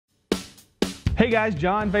Hey guys,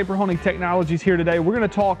 John, Vapor Honing Technologies here today. We're going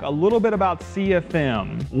to talk a little bit about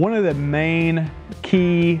CFM. One of the main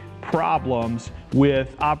key problems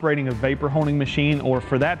with operating a vapor honing machine, or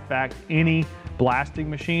for that fact, any blasting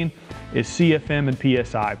machine, is CFM and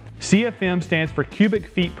PSI. CFM stands for cubic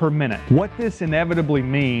feet per minute. What this inevitably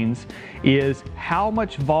means is how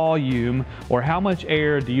much volume or how much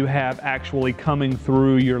air do you have actually coming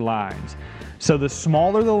through your lines. So the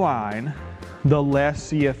smaller the line, the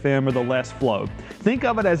less CFM or the less flow. Think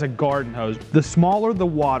of it as a garden hose. The smaller the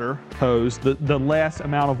water hose, the less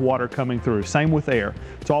amount of water coming through. Same with air.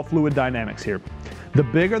 It's all fluid dynamics here. The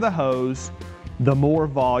bigger the hose, the more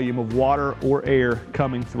volume of water or air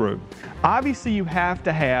coming through. Obviously, you have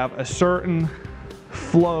to have a certain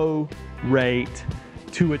flow rate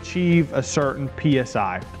to achieve a certain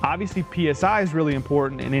PSI. Obviously, PSI is really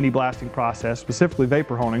important in any blasting process, specifically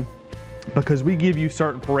vapor honing, because we give you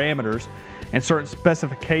certain parameters and certain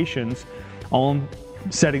specifications on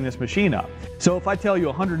setting this machine up. So if I tell you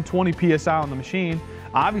 120 PSI on the machine,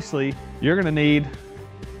 obviously you're gonna need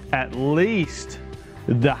at least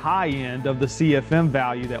the high end of the CFM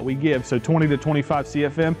value that we give. So 20 to 25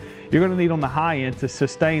 CFM, you're gonna need on the high end to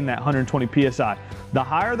sustain that 120 PSI. The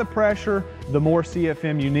higher the pressure, the more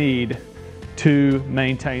CFM you need to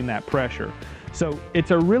maintain that pressure. So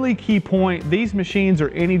it's a really key point. These machines, or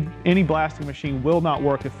any blasting machine, will not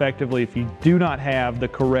work effectively if you do not have the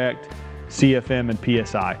correct CFM and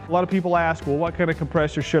PSI. A lot of people ask, well, what kind of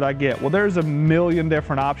compressor should I get? Well, there's a million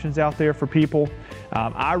different options out there for people.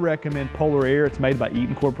 I recommend Polar Air. It's made by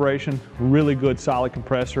Eaton Corporation. Really good, solid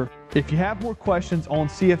compressor. If you have more questions on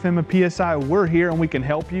CFM and PSI, we're here and we can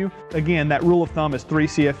help you. Again, that rule of thumb is 3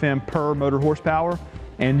 CFM per motor horsepower,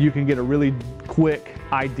 and you can get a really quick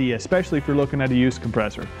idea, especially if you're looking at a used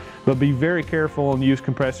compressor. But be very careful on used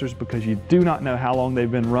compressors, because you do not know how long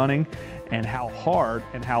they've been running and how hard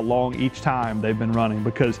and how long each time they've been running,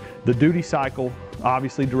 because the duty cycle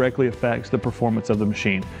obviously directly affects the performance of the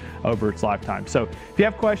machine over its lifetime. So if you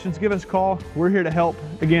have questions, give us a call. We're here to help.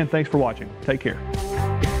 Again, thanks for watching. Take care.